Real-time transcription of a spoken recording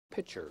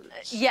pictures.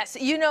 Yes,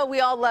 you know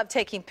we all love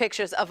taking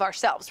pictures of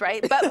ourselves,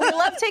 right? But we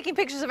love taking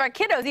pictures of our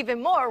kiddos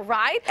even more,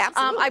 right?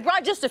 Absolutely. I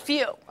brought just a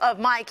few of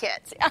my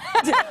kids.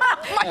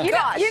 My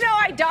gosh. You know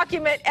I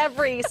document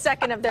every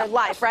second of their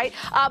life, right?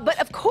 But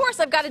of course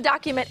I've got to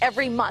document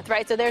every month,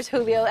 right? So there's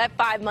Julio at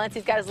 5 months.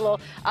 He's got his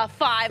little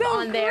 5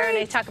 on there, and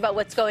they talk about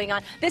what's going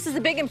on. This is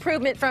a big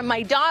improvement from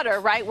my daughter,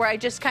 right, where I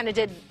just kind of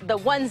did the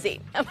onesie.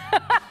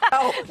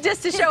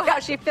 Just to show how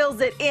she fills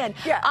it in.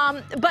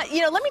 Yeah. But,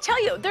 you know, let me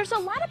tell you, there's a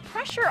lot of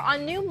pressure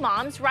on new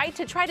moms, right,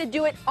 to try to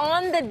do it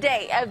on the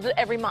day of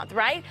every month,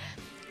 right?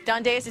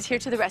 Don Deas is here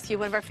to the rescue,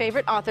 one of our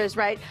favorite authors,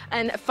 right,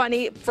 and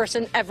funny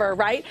person ever,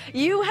 right?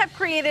 You have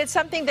created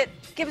something that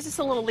gives us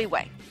a little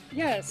leeway.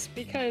 Yes,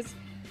 because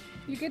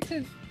you get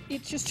to,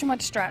 it's just too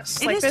much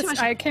stress. It like is this, too much.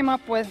 I came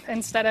up with,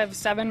 instead of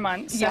 7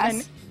 months,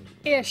 Yes.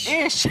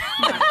 7-ish.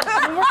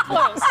 We're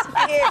close.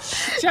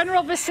 Ish.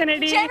 General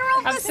vicinity.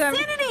 General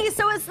vicinity.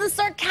 So it's the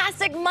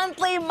sarcastic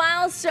monthly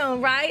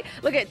milestone, right?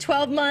 Look at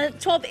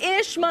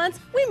 12-ish months.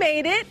 We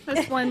made it.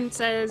 This one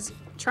says,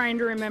 trying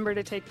to remember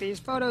to take these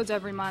photos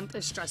every month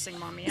is stressing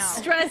mommy out.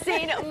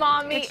 Stressing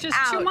mommy out. It's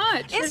just too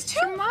much. It's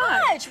too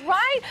much,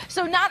 right?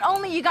 So not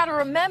only you got to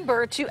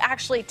remember to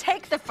actually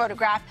take the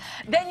photograph,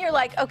 then you're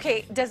like,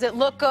 okay, does it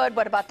look good?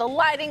 What about the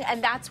lighting?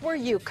 And that's where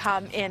you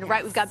come in,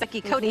 right? We've got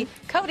Becky Cody.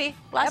 Cody,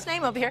 last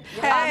name over here.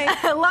 Hey.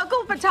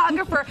 Local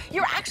photographer.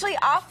 You're actually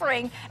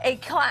offering a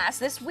class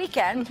this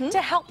weekend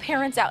to help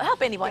parents out,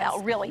 help anyone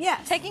out, really.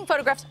 Yes. Taking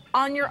photographs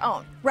on your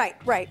own. Right.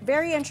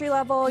 Very entry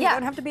level. Yeah. You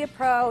don't have to be a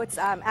pro. It's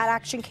at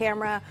Action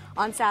Camera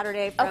on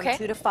Saturday from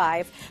 2 to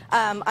 5.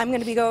 I'm going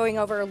to be going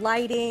over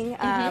lighting.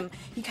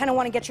 You kind of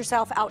want to get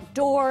yourself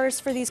outdoors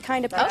for these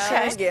kind of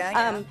pictures.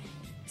 Okay.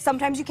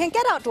 Sometimes you can't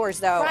get outdoors,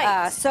 though.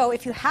 Right. So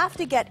if you have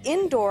to get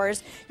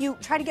indoors, you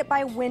try to get by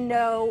a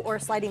window or a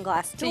sliding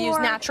glass door. To use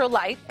natural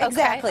light.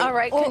 Exactly. Okay. All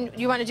right. Or,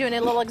 You want to do a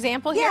little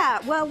example here? yeah.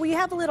 Well, we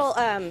have a little.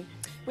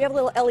 We have a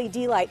little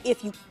LED light.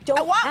 If you don't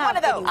I want have one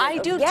of those. any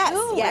I do yes,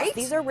 too, yes, right?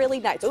 these are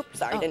really nice. Oops,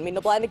 sorry, didn't mean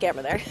to blind the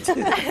camera there.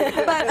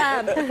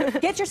 But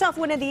get yourself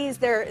one of these.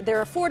 They're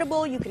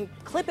affordable. You can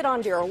clip it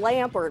onto your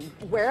lamp or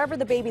wherever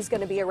the baby's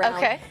going to be around.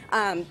 Okay.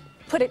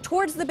 Put it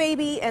towards the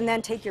baby and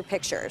then take your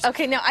pictures.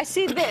 Okay, now I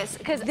see this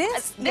because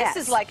this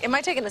is like, am I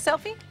taking a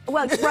selfie?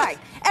 Well, right.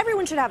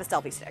 Everyone should have a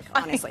selfie stick,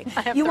 honestly.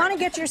 You want to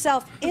get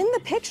yourself in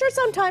the picture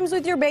sometimes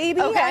with your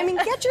baby. Okay. I mean,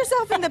 get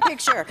yourself in the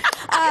picture.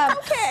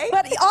 Okay.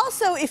 But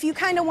also, if you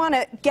kind of want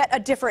to get a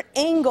different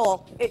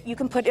angle, you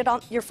can put it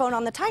on your phone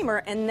on the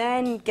timer and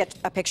then get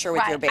a picture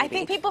with your baby. I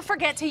think people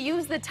forget to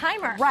use the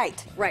timer.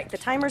 Right. The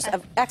timer's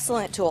an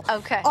excellent tool.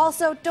 Okay.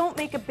 Also, don't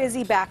make a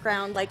busy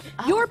background. Like,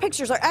 your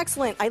pictures are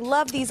excellent. I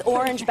love these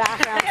orange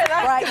backgrounds.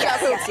 Right.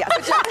 Yes.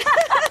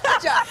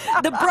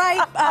 The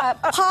bright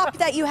pop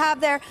that you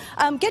have there.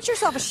 Get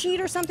yourself a sheet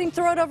or something,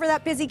 throw it over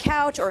that busy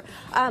couch, or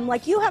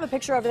like you have a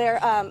picture over there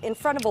in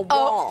front of a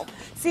wall.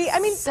 See, I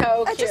mean,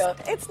 so cute.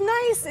 It's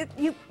nice.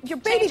 Your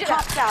baby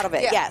pops out of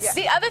it. Yes.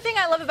 The other thing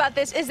I love about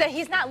this is that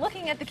he's not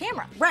looking at the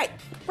camera. Right.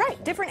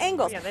 Different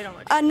angles. Yeah, they don't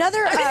look.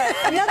 Another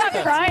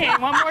good Crying.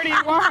 What more do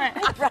you want?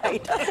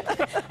 Right.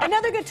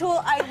 Another good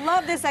tool. I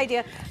love this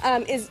idea.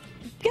 Is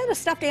get a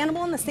stuffed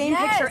animal in the same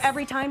picture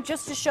every time,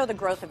 just to show the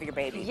growth of your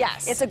baby.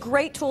 Yes. It's a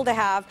great tool to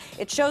have.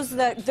 It shows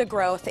the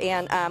growth,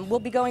 and we'll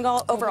be going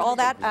over all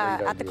that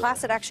at the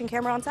class at Action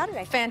Camera on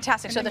Saturday.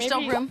 Fantastic. So there's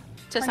still room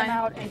to Turn sign them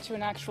out into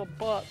an actual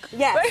book.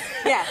 Yes.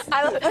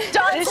 I love This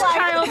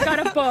child got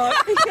a book.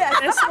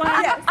 This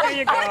one, there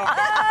you go.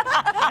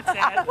 That's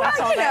it. That's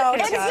all that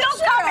it's takes. still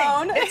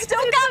coming. It's still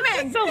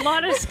coming. It's a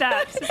lot of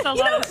steps. It's a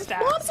lot of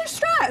steps. Moms are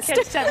stressed.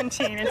 Kid's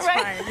 17. It's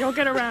fine. You'll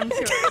get around to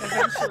it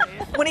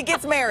eventually. When he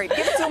gets married,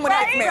 give it to him when he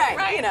gets married.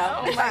 Right. You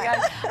know. Oh my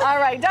God. All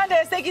right, Don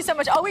Deas, thank you so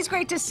much. Always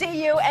great to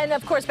see you. And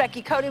of course,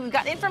 Becky Cody, we've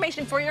got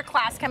information for your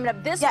class coming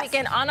up this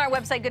weekend on our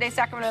website,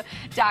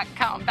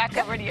 GoodDaySacramento.com. Back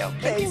over to you.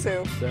 Thanks,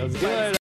 Sue. Sounds good.